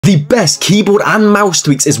The best keyboard and mouse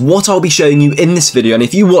tweaks is what I'll be showing you in this video, and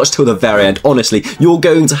if you watch till the very end, honestly, you're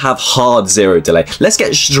going to have hard zero delay. Let's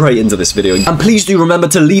get straight into this video, and please do remember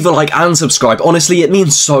to leave a like and subscribe. Honestly, it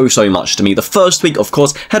means so much to me. The first tweak, of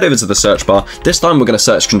course, head over to the search bar. This time we're going to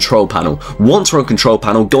search control panel. Once we're on control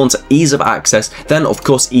panel, go on to ease of access, then of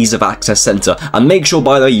course ease of access center, and make sure,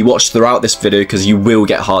 by the way, you watch throughout this video because you will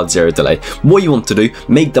get hard zero delay. What you want to do,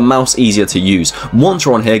 make the mouse easier to use. Once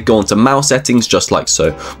you're on here, go on to mouse settings just like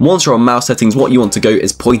so. Once you're on mouse settings, what you want to go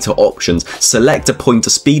is pointer options. Select a pointer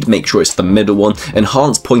speed, make sure it's the middle one.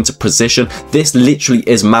 Enhance pointer precision. This literally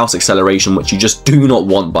is mouse acceleration, which you just do not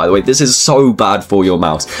want, by the way. This is so bad for your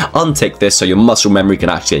mouse. Untick this so your muscle memory can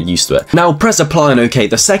actually get used to it. Now press apply and OK.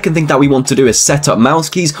 The second thing that we want to do is set up mouse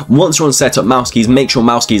keys. Once you're on set up mouse keys, make sure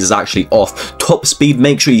mouse keys is actually off. Top speed,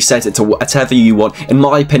 make sure you set it to whatever you want. In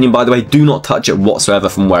my opinion, by the way, do not touch it whatsoever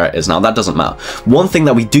from where it is now. That doesn't matter. One thing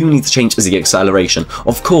that we do need to change is the acceleration.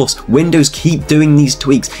 Of course, Windows keep doing these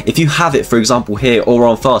tweaks. If you have it, for example, here or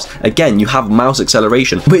on fast, again, you have mouse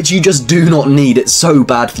acceleration, which you just do not need. It's so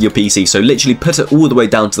bad for your PC. So literally put it all the way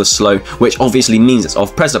down to the slow, which obviously means it's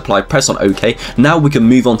off. Press apply, press on OK. Now we can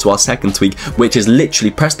move on to our second tweak, which is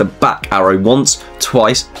literally press the back arrow once,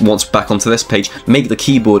 twice, once back onto this page, make the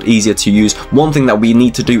keyboard easier to use. One thing that we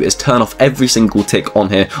need to do is turn off every single tick on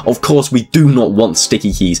here. Of course, we do not want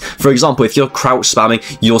sticky keys. For example, if you're crouch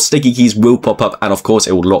spamming, your sticky keys will pop up, and of course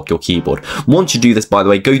it will lock your keyboard. Once you do this, by the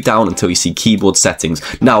way, go down until you see keyboard settings.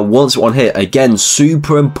 Now once you're on here, again,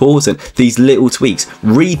 super important, these little tweaks.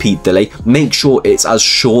 Repeat delay, make sure it's as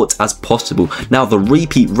short as possible. Now the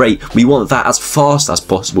repeat rate, we want that as fast as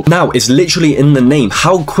possible. Now it's literally in the name.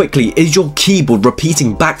 How quickly is your keyboard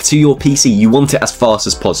repeating back to your PC? You want it as fast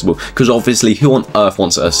as possible, because obviously who on earth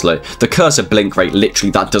wants it as slow? The cursor blink rate,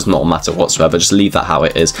 literally that does not matter whatsoever. Just leave that how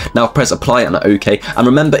it is. Now press apply and OK. And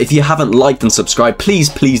remember, if you haven't liked and subscribed, please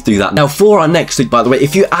do that. Now for our next tweak, by the way,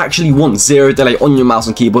 if you actually want zero delay on your mouse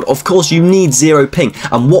and keyboard, of course you need zero ping.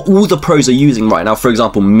 And what all the pros are using right now, for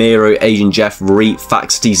example, Miro, Asian Jeff, Reet,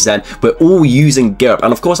 Faxity, Zen, we're all using GitHub.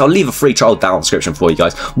 And of course, I'll leave a free trial down in the description for you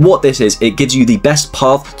guys. What this is, it gives you the best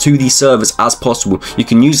path to these servers as possible. You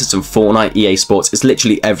can use this in Fortnite, EA Sports. It's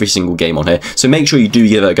literally every single game on here. So make sure you do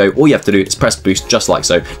give it a go. All you have to do is press boost just like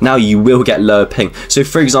so. Now you will get lower ping. So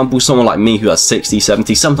for example, someone like me who has 60,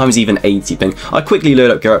 70, sometimes even 80 ping, I quickly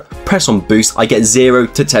load up GitHub, press on boost, I get 0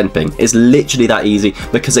 to 10 ping. It's literally that easy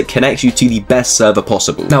because it connects you to the best server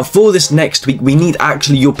possible. Now for this next tweak, we need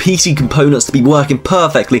actually your PC components to be working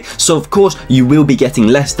perfectly, so of course you will be getting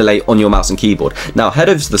less delay on your mouse and keyboard. Now head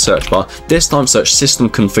over to the search bar, this time search system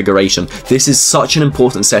configuration. This is such an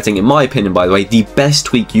important setting, in my opinion, by the way, the best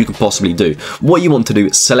tweak you can possibly do. What you want to do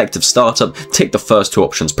is selective startup, tick the first two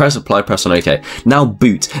options, press apply, press on OK. Now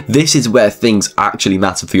boot, this is where things actually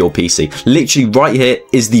matter for your PC. Literally right here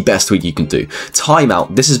is the best tweak you can do.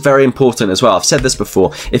 Timeout, this is very important as well. I've said this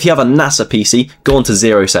before. If you have a NASA PC, go on to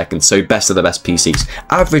 0 seconds, so best of the best PCs.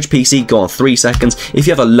 Average PC, go on 3 seconds. If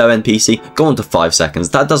you have a low-end PC, go on to 5 seconds.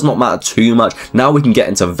 That does not matter too much. Now we can get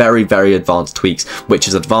into very advanced tweaks, which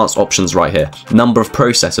is advanced options right here. Number of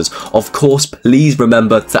processors. Of course, please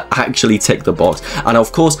remember to actually tick the box, and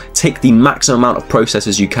of course tick the maximum amount of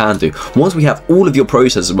processors you can do. Once we have all of your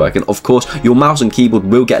processors working, of course your mouse and keyboard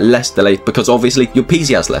will get less delay because obviously your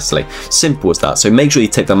PC has less delay. Simple as that. So make sure you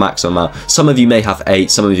tick the maximum amount. Some of you may have 8,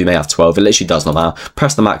 some of you may have 12. It literally does not matter.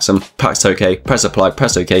 Press the maximum, press OK, press apply,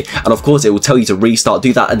 press OK, and of course it will tell you to restart.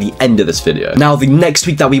 Do that at the end of this video. Now the next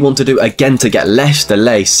tweak that we want to do, again to get less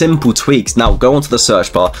delay, simple tweaks. Now go onto the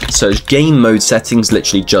search bar, search game mode settings,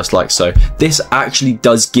 literally just like so. This actually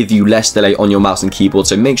does give you less delay on your mouse and keyboard,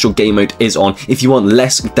 so make sure game mode is on if you want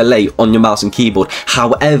less delay on your mouse and keyboard.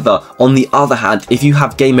 However, on the other hand, if you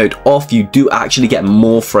have game mode off, you do actually get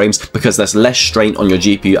more frames because there's less strain on your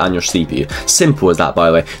GPU and your CPU. Simple as that, by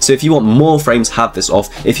the way. So if you want more frames, have this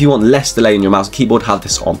off. If you want less delay in your mouse and keyboard, have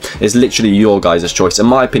this on. It's literally your guys' choice. In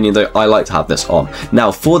my opinion though, I like to have this on.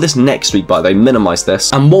 Now for this next tweak, by the way, minimize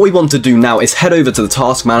this. And what we want to do now is head over to the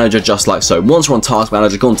task manager just like so. Once we're on task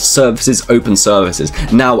manager, go on to services, open services.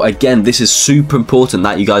 Now again, this is super important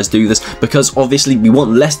that you guys do this because obviously we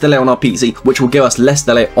want less delay on our PC, which will give us less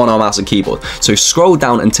delay on our mouse and keyboard. So scroll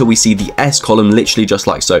down until we see the S column, literally just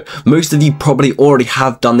like so. Most of you probably already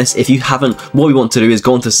have done this. If you haven't, what we want to do is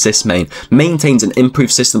go on to sysmain. Maintains and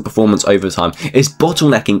improves system performance over time. It's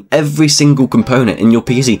bottlenecking every single component in your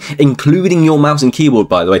PC, including your mouse and keyboard,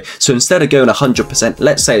 by the way. So instead of going 100%,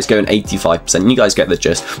 let's say it's going 85%. You guys get the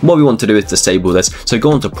gist. What we want to do is disable this. So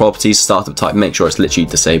go on to properties, startup type, make sure it's literally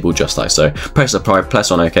disabled just like so. Press apply,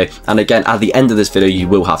 press on OK. And again, at the end of this video, you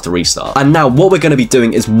will have to restart. And now what we're going to be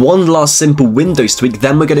doing is one last simple Windows tweak.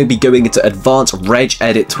 Then we're going to be going into advanced advanced reg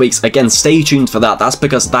edit tweaks. Again, stay tuned for that. That's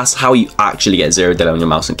because that's how you actually get zero delay on your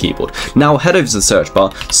mouse and keyboard. Now head over to the search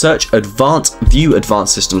bar, search advanced, view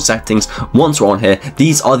advanced system settings. Once we're on here,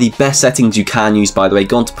 these are the best settings you can use, by the way.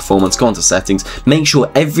 Go on to performance, go on to settings, make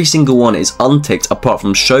sure every single one is unticked apart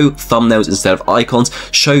from show thumbnails instead of icons,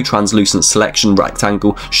 show translucent selection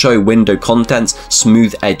rectangle, show window contents,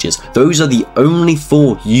 smooth edges. Those are the only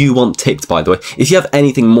 4 you want ticked, by the way. If you have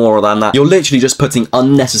anything more than that, you're literally just putting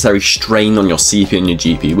unnecessary strain on your CPU and your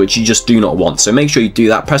GPU, which you just do not want. So make sure you do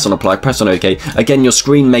that, press on apply, press on OK. Again, your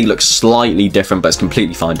screen may look slightly different, but it's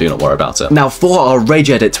completely fine, do not worry about it. Now for our reg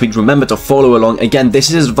edit tweak, remember to follow along. Again,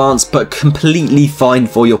 this is advanced but completely fine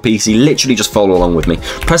for your PC. Literally just follow along with me.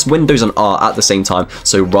 Press Windows and R at the same time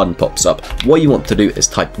so run pops up. What you want to do is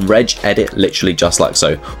type reg edit, literally just like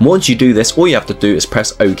so. Once you do this, all you have to do is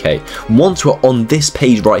press OK. Once we're on this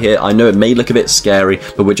page right here, I know it may look a bit scary,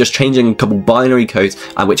 but we're just changing a couple binary codes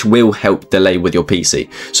which will help delay with your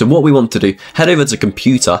PC. So what we want to do, head over to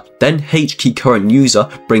computer, then H key current user,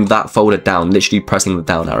 bring that folder down, literally pressing the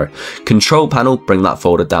down arrow. Control panel, bring that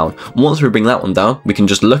folder down. Once we bring that one down, we can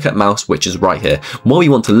just look at mouse, which is right here. What we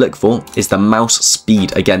want to look for is the mouse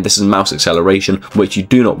speed. Again, this is mouse acceleration, which you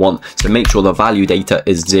do not want, so make sure the value data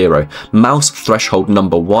is 0. Mouse threshold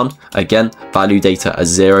number 1, again, value data as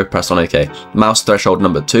 0, press on OK. Mouse threshold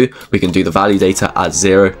number 2, we can do the value data as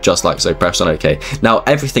 0, just like so, press on OK. Now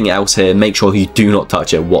everything else here, make sure you do not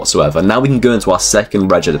touch it whatsoever. Now we can go into our second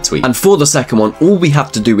reg edit tweak. And for the second one, all we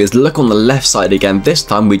have to do is look on the left side again. This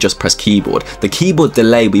time we just press keyboard. The keyboard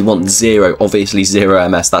delay, we want 0, obviously 0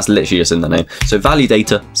 ms, that's literally just in the name. So value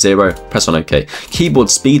data 0, press on OK. Keyboard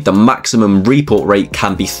speed, the maximum report rate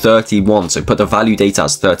can be 31, so put the value data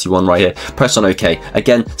as 31 right here, press on OK.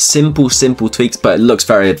 Again, simple tweaks, but it looks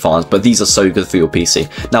very advanced, but these are so good for your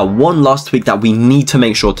PC. Now one last tweak that we need to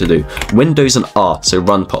make sure to do, Windows and R, so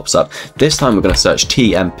run pops up. This time we're going to search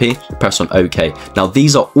TMP, press on OK. Now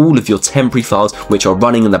these are all of your temporary files which are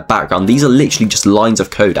running in the background. These are literally just lines of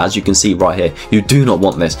code, as you can see right here. You do not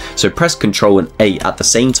want this, so press Ctrl and A at the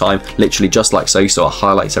same time, literally just like so, so it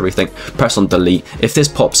highlights everything. Press on delete. If this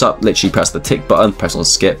pops up, literally press the tick button, press on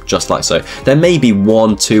skip, just like so. There may be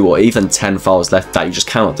 1, 2 or even 10 files left that you just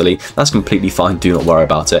cannot delete. That's completely fine, do not worry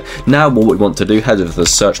about it. Now what we want to do, head over to the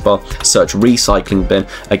search bar, search recycling bin.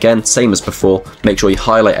 Again, same as before, make sure you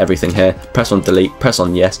highlight everything here, press on delete, press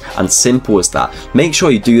on yes, and simple as that. Make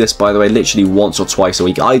sure you do this, by the way, literally once or twice a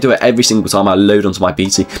week. I do it every single time I load onto my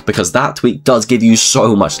PC because that tweak does give you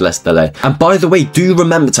so much less delay. And by the way, do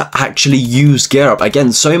remember to actually use GearUp.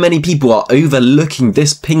 Again, so many people are overlooking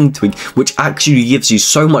this ping tweak, which actually gives you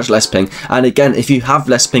so much less ping. And again, if you have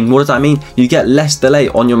less ping, what does that mean? You get less delay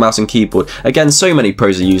on your mouse and keyboard. Again, so many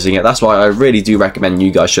pros are using it. That's why I really do recommend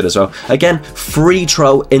you guys should as well. Again, free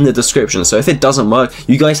trial in the description. So if it doesn't work,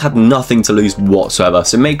 you guys have nothing to lose whatsoever.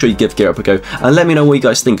 So make sure you give GearUp a go and let me know what you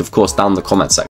guys think, of course, down in the comment section.